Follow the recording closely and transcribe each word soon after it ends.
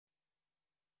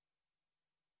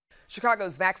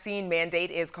Chicago's vaccine mandate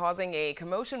is causing a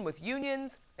commotion with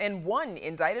unions, and one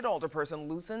indicted alderperson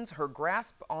loosens her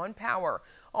grasp on power.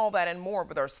 All that and more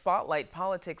with our Spotlight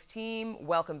Politics team.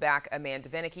 Welcome back, Amanda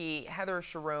Vinicky, Heather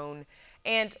Sharon,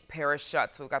 and Paris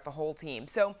Schutz. We've got the whole team.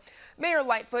 So Mayor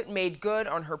Lightfoot made good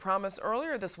on her promise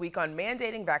earlier this week on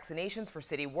mandating vaccinations for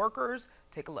city workers.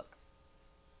 Take a look.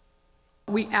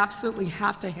 We absolutely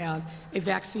have to have a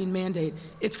vaccine mandate.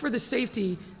 It's for the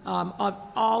safety of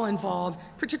all involved,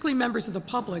 particularly members of the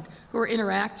public who are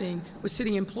interacting with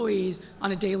city employees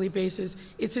on a daily basis.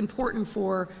 It's important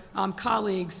for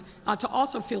colleagues to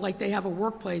also feel like they have a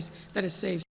workplace that is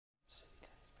safe.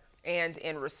 And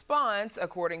in response,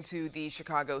 according to the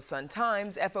Chicago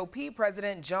Sun-Times, FOP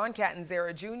President John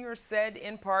Catanzara Jr. said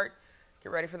in part,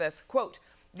 get ready for this, quote,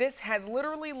 "This has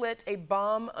literally lit a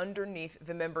bomb underneath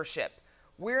the membership.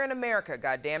 We're in America,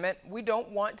 goddammit. We don't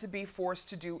want to be forced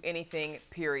to do anything,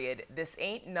 period. This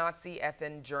ain't Nazi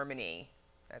effing Germany."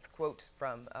 That's a quote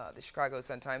from the Chicago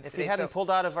Sun-Times If today. he hadn't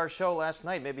pulled out of our show last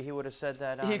night, maybe he would have said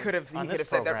that He could have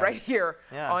said that right here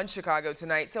on Chicago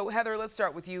Tonight. So, Heather, let's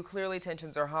start with you. Clearly,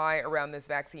 tensions are high around this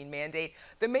vaccine mandate.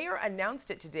 The mayor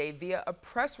announced it today via a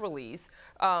press release,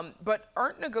 but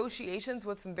aren't negotiations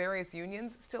with some various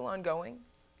unions still ongoing?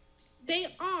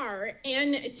 They are,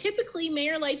 and typically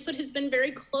Mayor Lightfoot has been very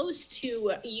close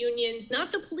to unions,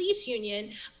 not the police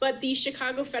union, but the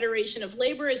Chicago Federation of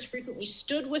Labor has frequently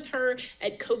stood with her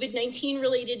at COVID-19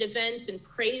 related events and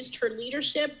praised her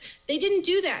leadership. They didn't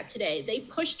do that today. They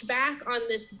pushed back on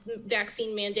this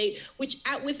vaccine mandate, which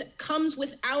comes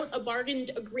without a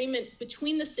bargained agreement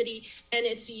between the city and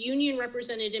its union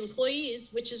represented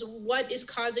employees, which is what is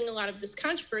causing a lot of this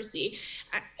controversy.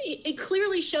 It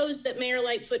clearly shows that Mayor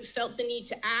Lightfoot felt the need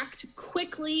to act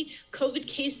quickly. COVID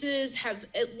cases have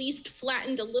at least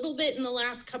flattened a little bit in the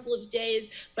last couple of days,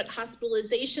 but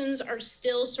hospitalizations are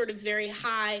still sort of very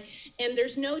high. And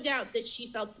there's no doubt that she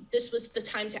felt that this was the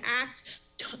time to act.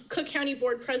 Cook County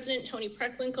Board President Tony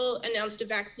Preckwinkle announced a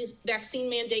vaccine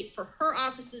mandate for her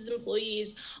office's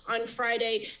employees on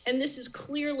Friday. And this is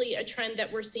clearly a trend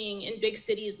that we're seeing in big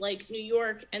cities like New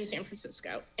York and San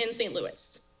Francisco and St.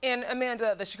 Louis. And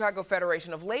Amanda, the Chicago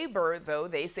Federation of Labor, though,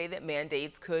 they say that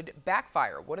mandates could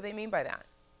backfire. What do they mean by that?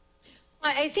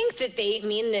 I think that they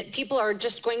mean that people are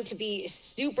just going to be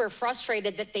super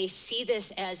frustrated that they see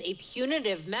this as a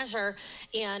punitive measure,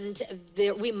 and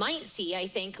we might see, I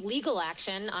think, legal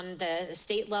action on the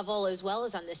state level as well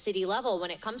as on the city level when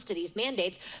it comes to these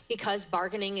mandates, because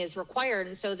bargaining is required.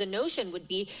 And so the notion would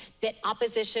be that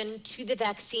opposition to the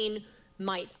vaccine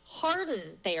might harden,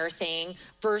 they are saying,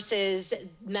 versus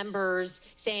members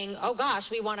saying, oh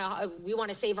gosh, we want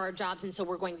to save our jobs, and so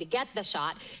we're going to get the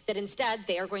shot. That instead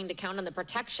they are going to count on the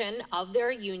protection of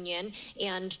their union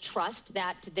and trust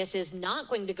that this is not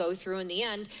going to go through in the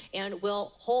end, and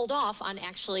will hold off on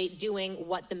actually doing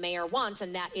what the mayor wants,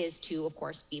 and that is to, of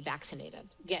course, be vaccinated.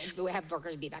 Have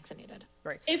workers be vaccinated.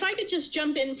 Right. If I could just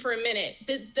jump in for a minute,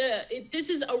 this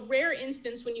is a rare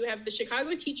instance when you have the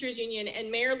Chicago Teachers Union and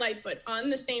Mayor Lightfoot on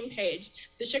the same page.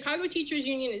 The Chicago Teachers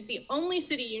Union is the only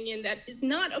city union that is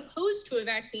not opposed to a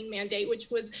vaccine mandate, which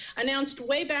was announced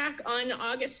way back on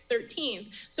August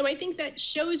 13th. So I think that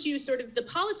shows you sort of the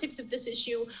politics of this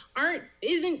issue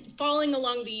isn't falling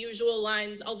along the usual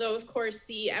lines, although of course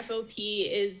the FOP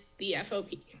is the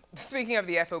FOP. Speaking of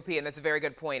the FOP, and that's a very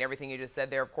good point, everything you just said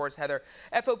there, of course, Heather,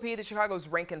 FOP, the Chicago's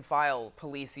rank and file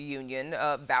police union,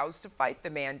 vows to fight the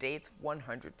mandates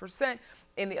 100%.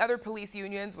 In the other police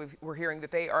unions, we're hearing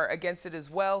that they are against it as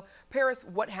well. Paris,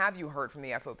 what have you heard from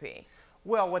the FOP?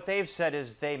 Well, what they've said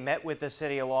is they met with the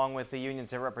city along with the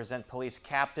unions that represent police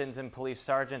captains and police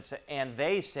sergeants, and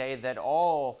they say that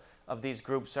all of these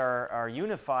groups are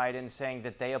unified in saying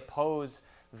that they oppose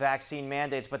vaccine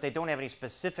mandates, but they don't have any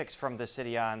specifics from the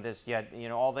city on this yet. You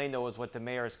know, all they know is what the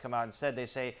mayor has come out and said. They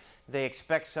say they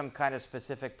expect some kind of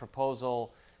specific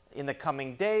proposal in the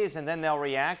coming days, and then they'll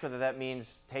react, whether that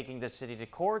means taking the city to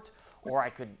court, or I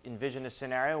could envision a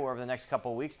scenario where over the next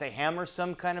couple of weeks they hammer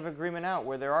some kind of agreement out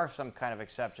where there are some kind of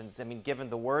exceptions. I mean, given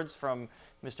the words from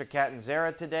Mr.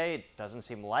 Catanzara today, it doesn't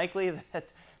seem likely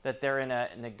that they're in a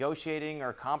negotiating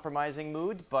or compromising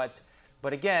mood, but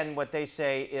again, what they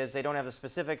say is they don't have the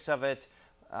specifics of it,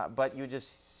 but you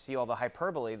just see all the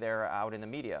hyperbole there out in the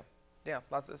media. Yeah,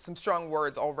 some strong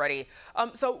words already.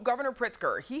 So Governor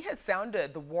Pritzker, he has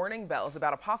sounded the warning bells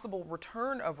about a possible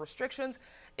return of restrictions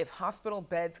if hospital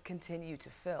beds continue to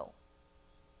fill.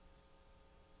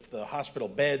 If the hospital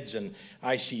beds and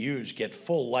ICUs get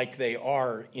full like they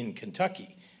are in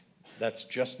Kentucky, that's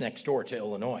just next door to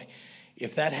Illinois.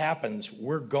 If that happens,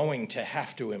 we're going to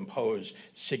have to impose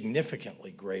significantly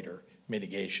greater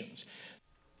mitigations.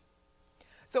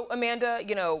 So, Amanda,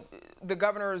 you know, the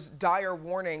governor's dire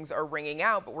warnings are ringing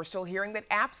out, but we're still hearing that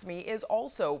AFSCME is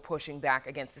also pushing back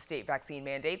against the state vaccine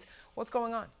mandates. What's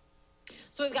going on?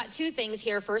 So we've got two things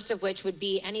here, first of which would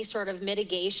be any sort of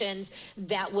mitigations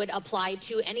that would apply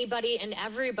to anybody and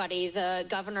everybody. The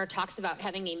governor talks about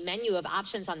having a menu of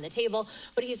options on the table,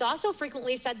 but he's also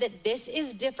frequently said that this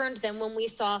is different than when we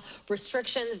saw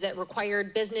restrictions that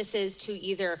required businesses to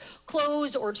either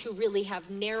close or to really have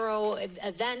narrow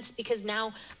events, because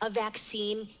now a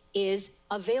vaccine is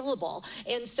available.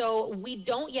 And so we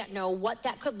don't yet know what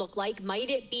that could look like. Might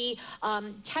it be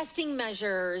testing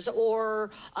measures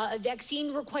or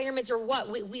vaccine requirements or what?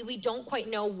 We don't quite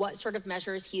know what sort of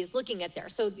measures he is looking at there.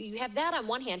 So you have that on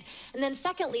one hand. And then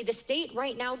secondly, the state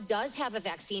right now does have a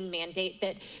vaccine mandate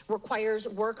that requires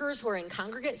workers who are in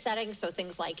congregate settings, so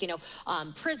things like,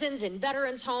 prisons and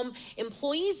veterans home,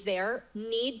 employees there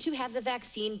need to have the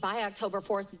vaccine by October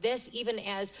 4th. This, even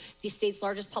as the state's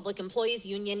largest public employees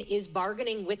union is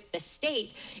bargaining with the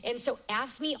state. And so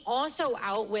AFSCME also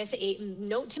out with a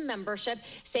note to membership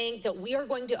saying that we are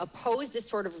going to oppose this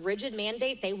sort of rigid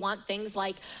mandate. They want things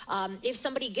like if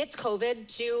somebody gets COVID,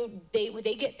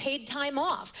 they get paid time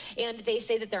off. And they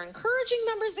say that they're encouraging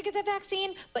members to get the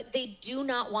vaccine, but they do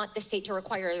not want the state to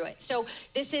require it. So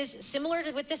this is similar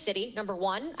to with the city. Number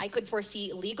one, I could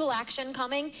foresee legal action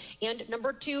coming. And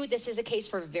number two, this is a case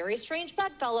for very strange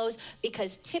bedfellows,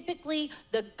 because typically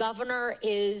the governor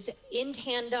is in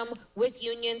tandem with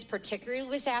unions, particularly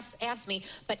with AFSCME.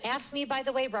 But AFSCME, by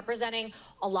the way, representing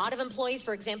a lot of employees,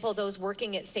 for example, those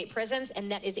working at state prisons,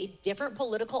 and that is a different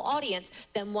political audience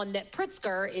than one that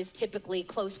Pritzker is typically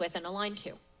close with and aligned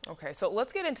to. Okay, so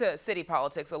let's get into city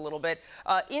politics a little bit.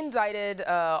 Indicted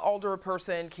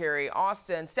alderperson Carrie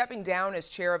Austin stepping down as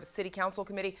chair of a city council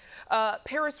committee.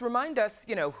 Paris, remind us,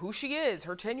 who she is,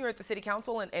 her tenure at the city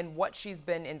council, and what she's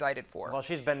been indicted for. Well,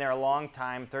 she's been there a long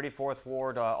time, 34th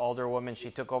Ward alderwoman.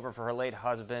 She took over for her late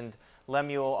husband,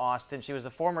 Lemuel Austin. She was the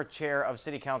former chair of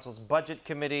city council's budget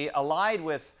committee, allied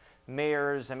with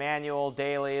mayors Emanuel,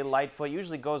 Daley, Lightfoot,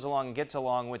 usually goes along and gets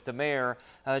along with the mayor.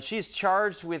 She's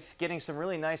charged with getting some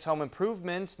really nice home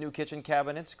improvements, new kitchen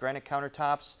cabinets, granite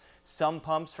countertops, sump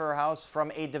pumps for her house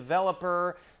from a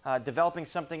developer, developing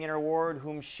something in her ward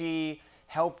whom she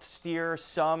helped steer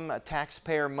some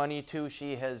taxpayer money to.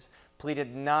 She has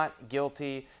pleaded not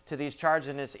guilty to these charges,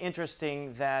 and it's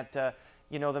interesting that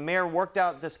the mayor worked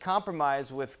out this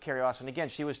compromise with Carrie Austin. Again,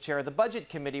 she was chair of the budget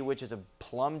committee, which is a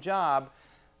plum job.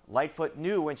 Lightfoot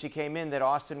knew when she came in that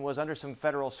Austin was under some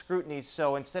federal scrutiny,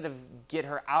 so instead of get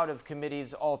her out of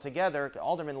committees altogether,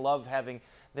 aldermen love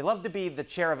to be the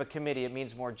chair of a committee. It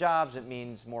means more jobs, it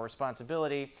means more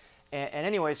responsibility. And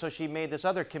anyway, so she made this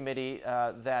other committee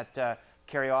that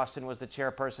Carrie Austin was the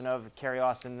chairperson of. Carrie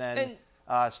Austin then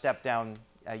stepped down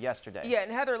yesterday. Yeah,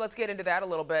 and Heather, let's get into that a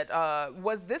little bit.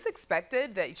 Was this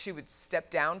expected that she would step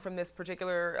down from this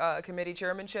particular committee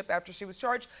chairmanship after she was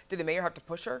charged? Did the mayor have to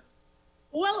push her?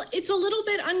 Well, it's a little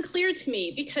bit unclear to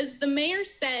me, because the mayor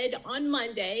said on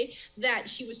Monday that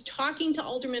she was talking to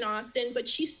Alderman Austin, but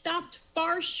she stopped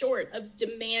far short of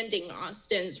demanding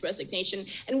Austin's resignation.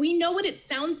 And we know what it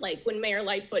sounds like when Mayor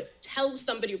Lightfoot tells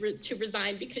somebody to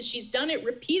resign, because she's done it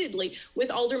repeatedly with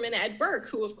Alderman Ed Burke,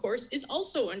 who of course is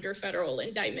also under federal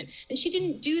indictment. And she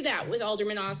didn't do that with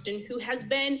Alderman Austin, who has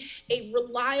been a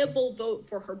reliable vote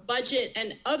for her budget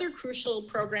and other crucial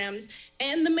programs.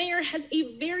 And the mayor has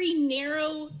a very narrow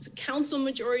council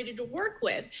majority to work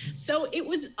with. So it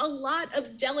was a lot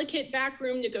of delicate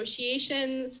backroom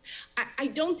negotiations. I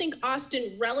don't think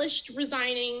Austin relished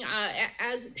resigning.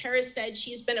 As Paris said,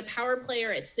 she's been a power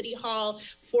player at City Hall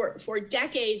for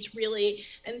decades, really.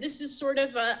 And this is sort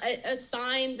of a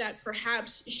sign that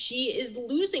perhaps she is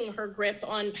losing her grip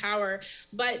on power.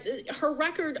 But her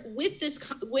record with this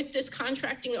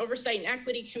Contracting Oversight and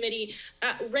Equity Committee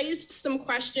raised some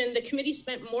question. The committee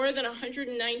spent more than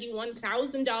 $191,000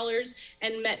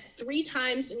 and met 3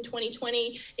 times in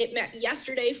 2020. It met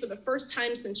yesterday for the first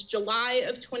time since July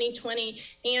of 2020,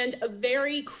 and a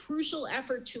very crucial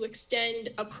effort to extend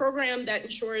a program that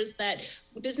ensures that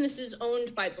businesses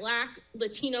owned by Black,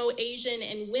 Latino, Asian,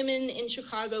 and women in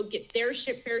Chicago get their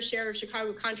fair share of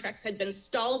Chicago contracts had been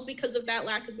stalled because of that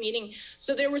lack of meeting.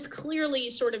 So there was clearly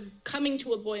sort of coming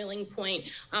to a boiling point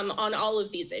on all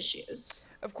of these issues.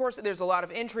 Of course, there's a lot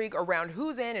of intrigue around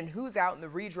who's in and who's out in the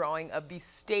redrawing of the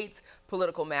state's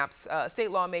political maps.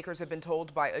 State lawmakers have been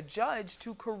told by a judge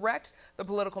to correct the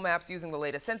political maps using the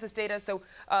latest census data. So,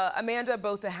 Amanda,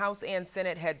 both the House and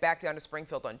Senate head back down to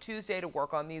Springfield on Tuesday to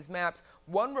work on these maps.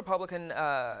 One Republican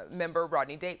member,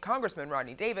 Congressman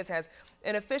Rodney Davis, has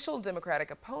an official Democratic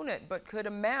opponent, but could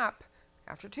a map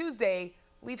after Tuesday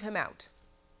leave him out?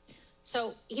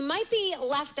 So he might be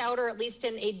left out, or at least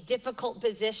in a difficult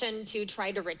position to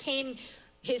try to retain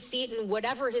his seat in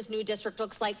whatever his new district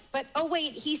looks like. But oh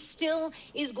wait, he still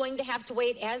is going to have to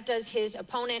wait, as does his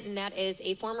opponent, and that is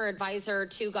a former advisor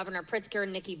to Governor Pritzker,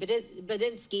 Nikki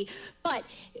Budinski. But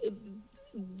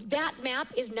that map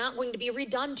is not going to be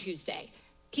redone Tuesday.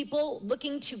 People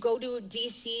looking to go to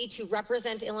D.C. to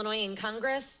represent Illinois in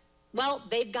Congress, well,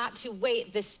 they've got to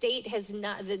wait. The state has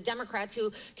not, the Democrats who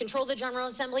control the General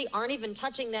Assembly aren't even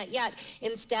touching that yet.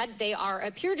 Instead, they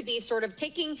appear to be sort of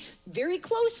taking very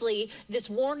closely this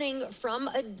warning from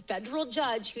a federal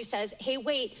judge who says, hey,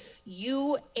 wait,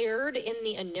 you erred in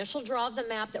the initial draw of the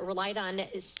map that relied on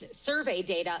survey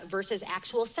data versus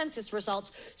actual census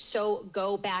results, so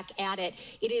go back at it.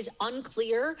 It is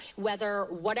unclear whether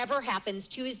whatever happens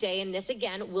Tuesday, and this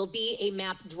again will be a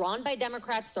map drawn by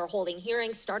Democrats. They're holding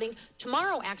hearings starting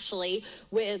tomorrow, actually,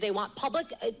 where they want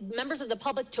members of the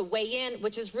public to weigh in,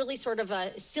 which is really sort of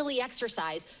a silly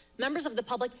exercise. Members of the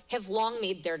public have long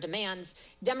made their demands.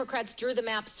 Democrats drew the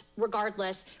maps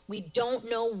regardless. We don't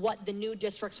know what the new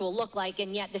districts will look like,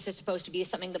 and yet this is supposed to be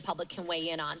something the public can weigh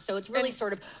in on. So it's really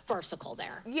sort of farcical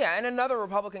there. Yeah, and another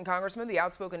Republican congressman, the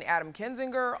outspoken Adam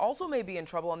Kinzinger, also may be in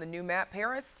trouble on the new map.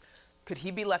 Paris, could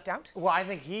he be left out? Well, I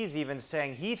think he's even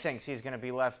saying he thinks he's going to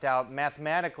be left out.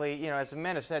 Mathematically, you know, as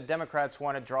Amanda said, Democrats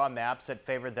want to draw maps that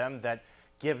favor them, that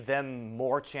give them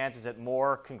more chances at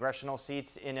more congressional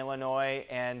seats in Illinois.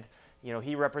 And, you know,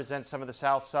 he represents some of the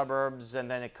south suburbs, and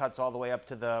then it cuts all the way up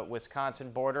to the Wisconsin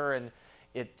border. And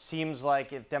it seems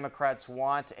like if Democrats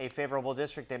want a favorable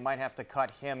district, they might have to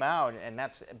cut him out. And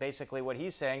that's basically what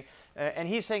he's saying. And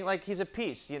he's saying, like, he's at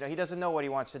peace. You know, he doesn't know what he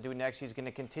wants to do next. He's going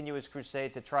to continue his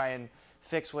crusade to try and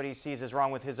fix what he sees as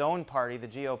wrong with his own party, the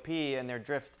GOP, and their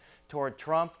drift toward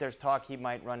Trump. There's talk he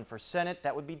might run for Senate.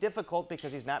 That would be difficult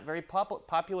because he's not very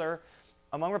popular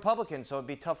among Republicans, so it'd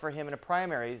be tough for him in a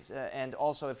primaries, and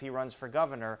also if he runs for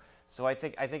governor. So I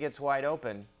think it's wide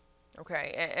open.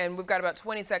 Okay, and we've got about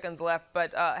 20 seconds left,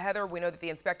 but Heather, we know that the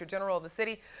Inspector General of the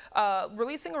city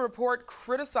releasing a report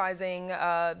criticizing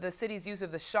the city's use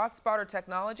of the ShotSpotter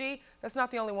technology. That's not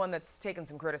the only one that's taken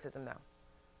some criticism, though.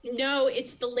 No,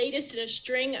 it's the latest in a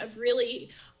string of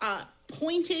really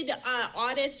pointed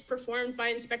audits performed by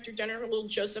Inspector General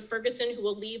Joseph Ferguson, who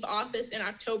will leave office in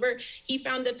October. He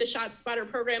found that the ShotSpotter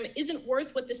program isn't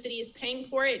worth what the city is paying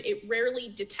for it. It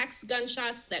rarely detects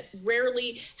gunshots, that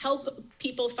rarely help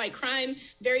people fight crime.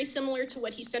 Very similar to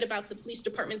what he said about the police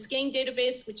department's gang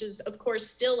database, which is, of course,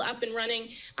 still up and running.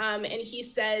 And he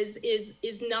says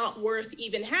is not worth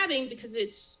even having because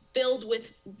it's filled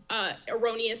with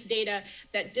erroneous data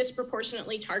that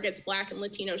disproportionately targets Black and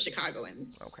Latino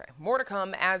Chicagoans. Okay, more to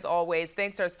come as always.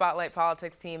 Thanks to our Spotlight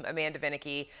Politics team, Amanda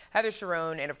Vinicky, Heather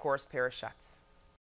Sharon, and of course, Paris Schutz.